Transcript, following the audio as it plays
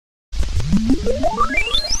Well,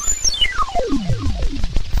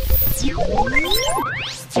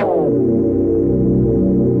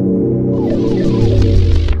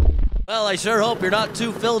 I sure hope you're not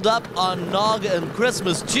too filled up on nog and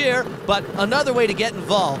Christmas cheer, but another way to get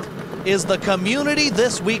involved is the Community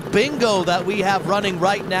This Week bingo that we have running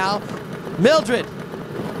right now. Mildred.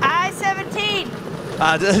 I-17.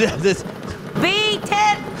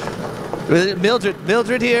 B10.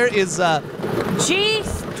 Mildred here is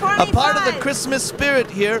G25. a part of the Christmas spirit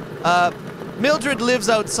here. Mildred lives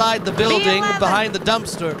outside the building B11. behind the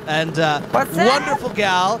dumpster, and What's that? wonderful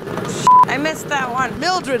gal. I missed that one.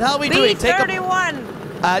 Mildred, how are we doing?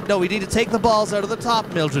 B31. No, we need to take the balls out of the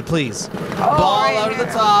top, Mildred, please. Oh, Ball right out of the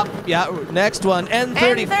here. top. Yeah, next one.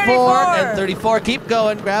 N34. N34. Keep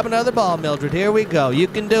going. Grab another ball, Mildred. Here we go. You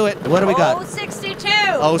can do it. What do we got?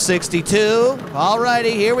 062. 062. All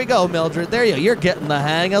righty. Here we go, Mildred. There you go. You're getting the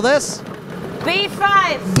hang of this.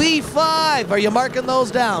 B5. B5. Are you marking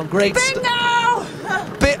those down? Great. Bingo!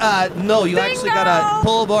 No, you actually got to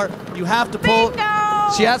pull more. You have to pull.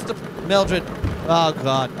 Bingo! She has to. Mildred. Oh,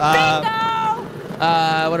 God. Bingo!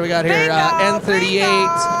 What do we got here?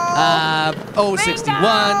 N38,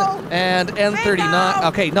 061, and N39. Bingo!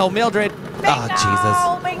 Okay, no, Mildred. Bingo! Oh, Jesus.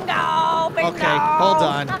 Bingo! Bingo! Okay, hold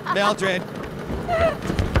on. Mildred.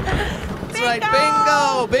 That's right,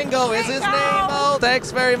 Bingo! Bingo is his name. Oh,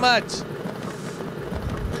 thanks very much.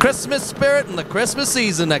 Christmas spirit and the Christmas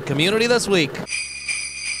season at Community This Week.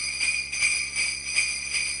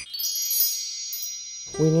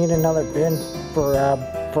 We need another bin for a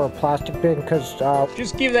plastic bin, because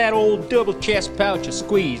Just give that old double chest pouch a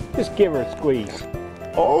squeeze. just give her a squeeze.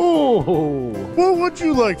 Oh, what would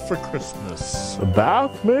you like for Christmas? A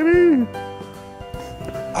bath, maybe?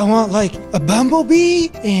 I want like a bumblebee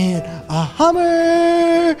and a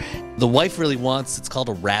Hummer. The wife really wants, it's called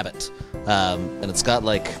a rabbit. And it's got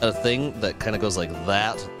like a thing that kind of goes like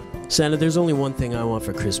that. Santa, there's only one thing I want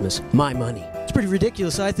for Christmas. My money. It's pretty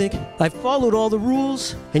ridiculous, I think. I've followed all the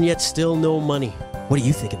rules, and yet still no money. What do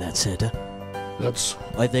you think of that, Santa?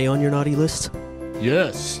 Are they on your naughty list?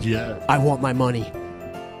 Yes. I want my money.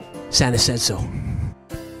 Santa said so.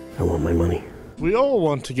 I want my money. We all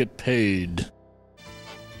want to get paid.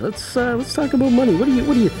 Let's talk about money. What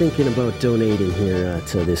are you thinking about donating here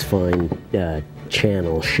to this fine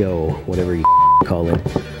channel, show, whatever you call it?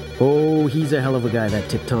 Oh, he's a hell of a guy, that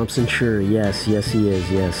Tip Thompson. Sure, yes, he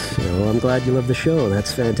is, yes. Well, I'm glad you love the show.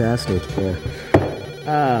 That's fantastic.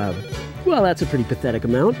 Well, that's a pretty pathetic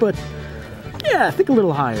amount, but yeah, I think a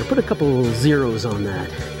little higher. Put a couple zeros on that.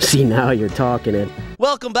 See, now you're talking it.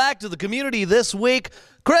 Welcome back to the Community This Week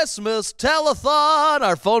Christmas Telethon.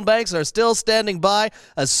 Our phone banks are still standing by.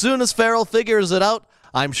 As soon as Farrell figures it out,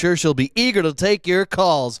 I'm sure she'll be eager to take your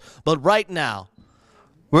calls. But right now,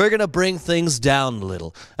 we're going to bring things down a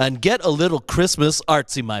little and get a little Christmas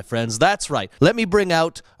artsy, my friends. That's right. Let me bring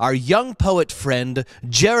out our young poet friend,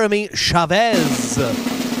 Jeremy Chavez.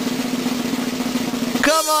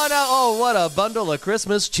 Come on out. Oh, what a bundle of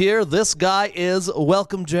Christmas cheer this guy is.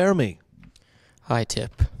 Welcome, Jeremy. Hi,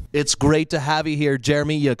 Tip. It's great to have you here,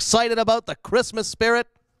 Jeremy. You excited about the Christmas spirit?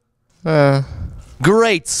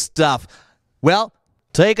 Great stuff. Well,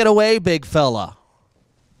 take it away, big fella.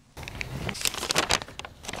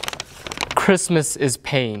 Christmas is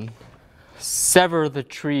pain. Sever the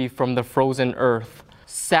tree from the frozen earth,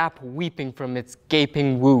 sap weeping from its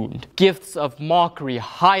gaping wound, gifts of mockery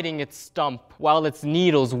hiding its stump while its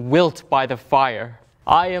needles wilt by the fire.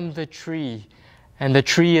 I am the tree, and the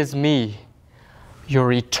tree is me,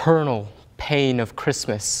 your eternal pain of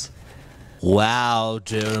Christmas. Wow,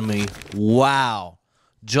 Jeremy. Wow.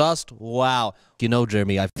 Just wow. You know,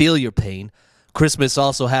 Jeremy, I feel your pain. Christmas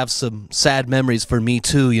also have some sad memories for me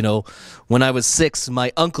too, you know. When I was 6,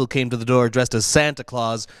 my uncle came to the door dressed as Santa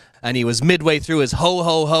Claus, and he was midway through his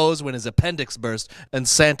ho-ho-hos when his appendix burst, and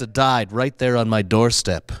Santa died right there on my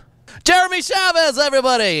doorstep. Jeremy Chavez,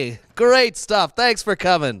 everybody! Great stuff. Thanks for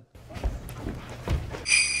coming.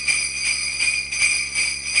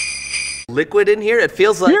 Liquid in here? It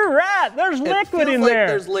feels like... You're right. There's liquid in there.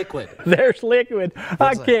 There's liquid. There's liquid.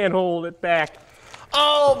 I can't hold it back.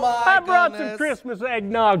 Oh my I brought goodness. some Christmas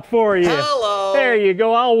eggnog for you. Hello. There you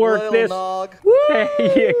go. I'll work Little this. nog.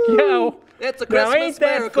 There you go. It's a Christmas now ain't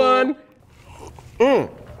that miracle. fun?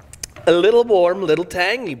 A little warm, little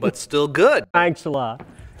tangy, but still good. Thanks a lot.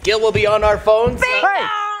 Gil will be on our phones.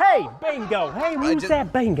 Hey, bingo. Hey, who's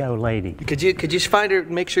that bingo lady? Could you find her,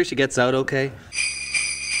 make sure she gets out okay?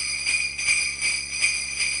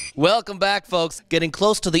 Welcome back, folks. Getting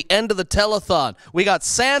close to the end of the telethon. We got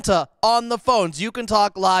Santa on the phones. You can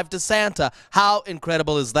talk live to Santa. How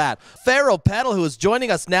incredible is that? Pharaoh Peddle, who is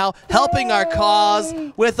joining us now, helping our cause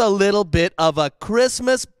with a little bit of a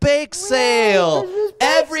Christmas bake sale.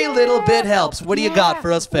 Every little bit helps. What do you got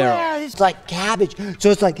for us, Pharaoh? Yeah, it's like cabbage.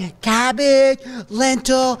 So it's like cabbage,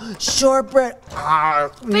 lentil, shortbread.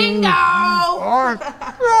 Bingo!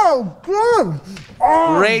 Oh, good.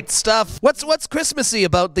 Great stuff. What's Christmassy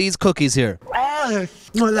about these cookies here?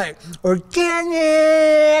 Like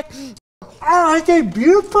organic. Oh, is it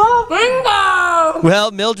beautiful? Bingo! Well,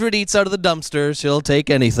 Mildred eats out of the dumpster. She'll take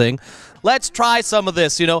anything. Let's try some of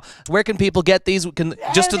this, you know. Where can people get these?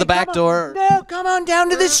 Just to the back door? No, come on down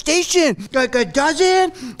to the station. Like a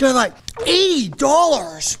dozen, they're like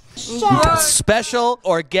 $80. Special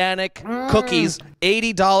organic cookies,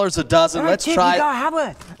 $80 a dozen. Let's try. Have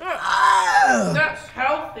it. That's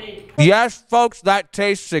healthy. Yes, folks, that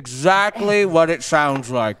tastes exactly what it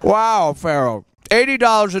sounds like. Wow, Pharaoh.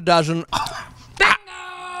 $80 a dozen.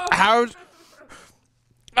 How's...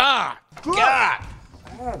 God.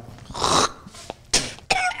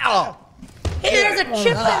 Hey, there's a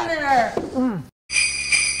chip in there.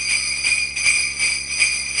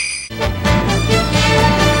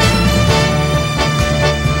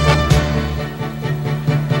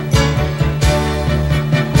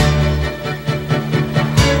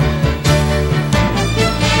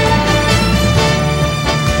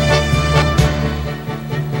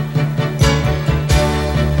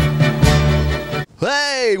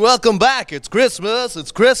 Hey, welcome back. It's Christmas.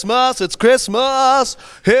 It's Christmas. It's Christmas.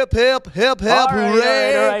 Hip, hip, hip, hip,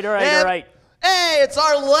 hooray. All right. Hey, it's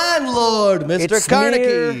our landlord, Mr. It's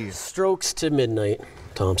Carnegie. mere strokes to midnight,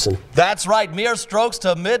 Thompson. That's right, mere strokes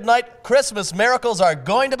to midnight. Christmas miracles are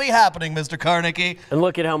going to be happening, Mr. Carnegie. And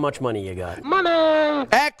look at how much money you got.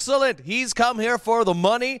 Excellent. He's come here for the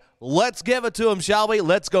money. Let's give it to him, shall we?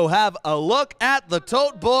 Let's go have a look at the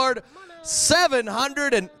tote board.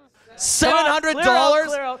 $700.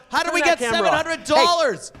 Clear out. How did we Turn get that camera off.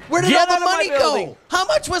 $700? Where did get all out the of my money building. go? How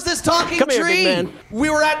much was this talking Come here, tree? big man. We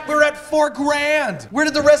were at $4,000. Where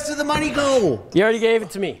did the rest of the money go? You already gave it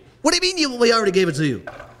to me. What do you mean we already gave it to you?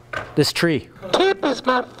 This tree.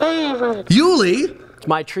 Yuli? It's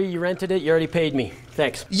my tree. You rented it. You already paid me.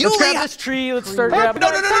 Thanks. You Let's grab ha- this tree. Let's start grabbing.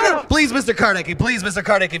 No. Please, Mr. Carnegie. Please, Mr.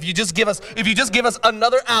 Carnegie. If you just give us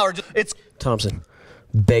another hour, it's... Thompson,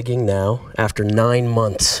 begging now after 9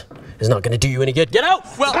 months is not going to do you any good. Get out!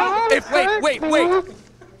 Well, wait.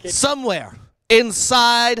 Somewhere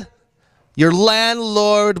inside your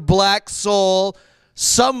landlord black soul,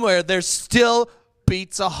 somewhere there still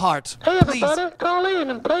beats a heart. Please. Call in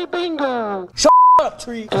and play bingo.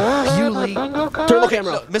 Tree. Yuli. Turn the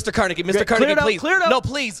camera off. Mr. Carnegie, Clear Carnegie, it out, please. clear it out. No,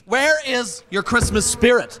 please. Where is your Christmas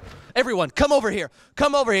spirit? Everyone, come over here.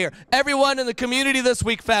 Come over here. Everyone in the Community This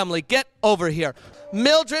Week family, get over here.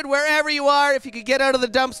 Mildred, wherever you are, if you could get out of the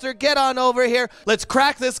dumpster, get on over here. Let's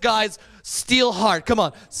crack this guy's steel heart. Come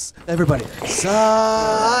on. Everybody.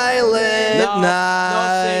 Silent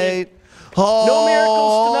night. No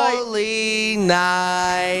miracles tonight. Holy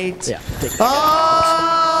night. Yeah, take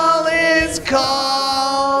All is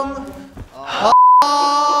calm.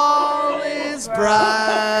 All is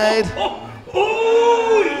bright.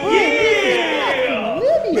 Oh, yeah!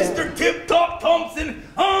 Mr. Tip Top Thompson,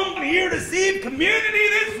 I'm here to save community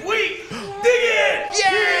this week. Dig it!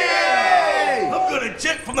 Yay! I'm gonna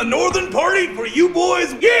check from the Northern Party for you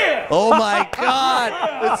boys. Yeah! Oh my God!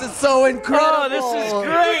 This is so incredible. Oh, this is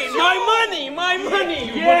great. My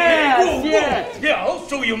money. Yes, yeah, I'll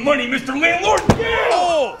show you money, Mr. Landlord. Yeah!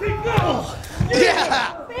 Oh! Take that.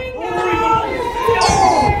 Yeah!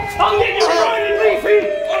 I'm getting you right, Leafy.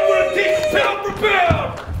 I'm gonna take pound for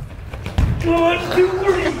pound. 1, 2, 3.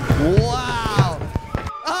 Wow!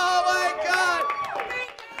 Oh my God!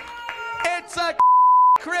 It's a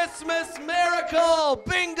Christmas miracle!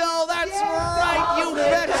 Bingo! That's right, you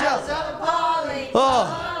betcha!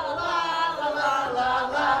 Oh.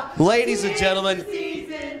 Ladies and gentlemen,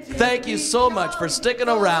 thank you so much for sticking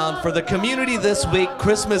around for the Community This Week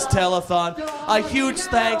Christmas Telethon. A huge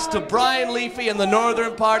thanks to Brian Leafy and the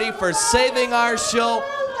Northern Party for saving our show.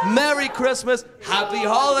 Merry Christmas, Happy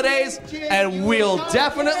Holidays, and we'll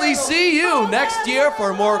definitely see you next year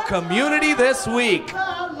for more Community This Week.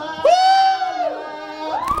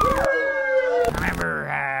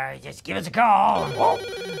 Remember, just give us a call. Oh,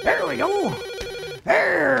 there we go.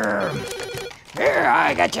 Here,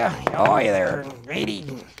 I got you. Oh, you there, 80.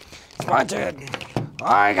 Spotted.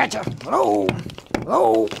 I got you. Hello.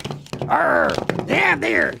 Yeah,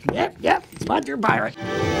 there. Yep. Spot your pirate.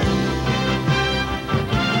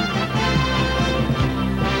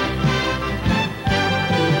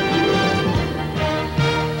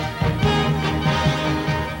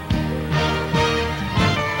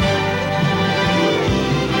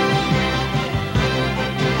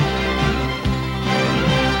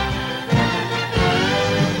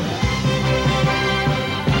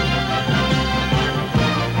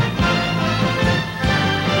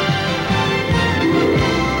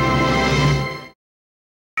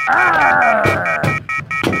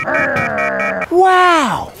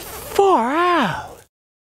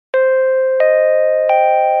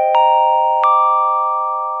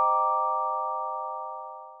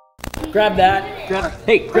 Grab that.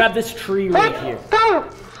 Hey, grab this tree right here.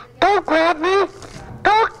 Don't grab me.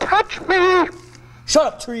 Don't touch me. Shut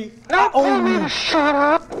up, tree. I own you. Shut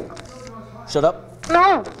up. Shut up.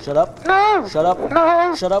 No. Shut up. No. Shut up.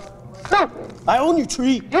 No. Shut up. No. I own you,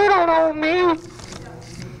 tree. You don't own me.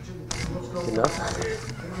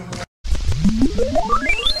 Enough.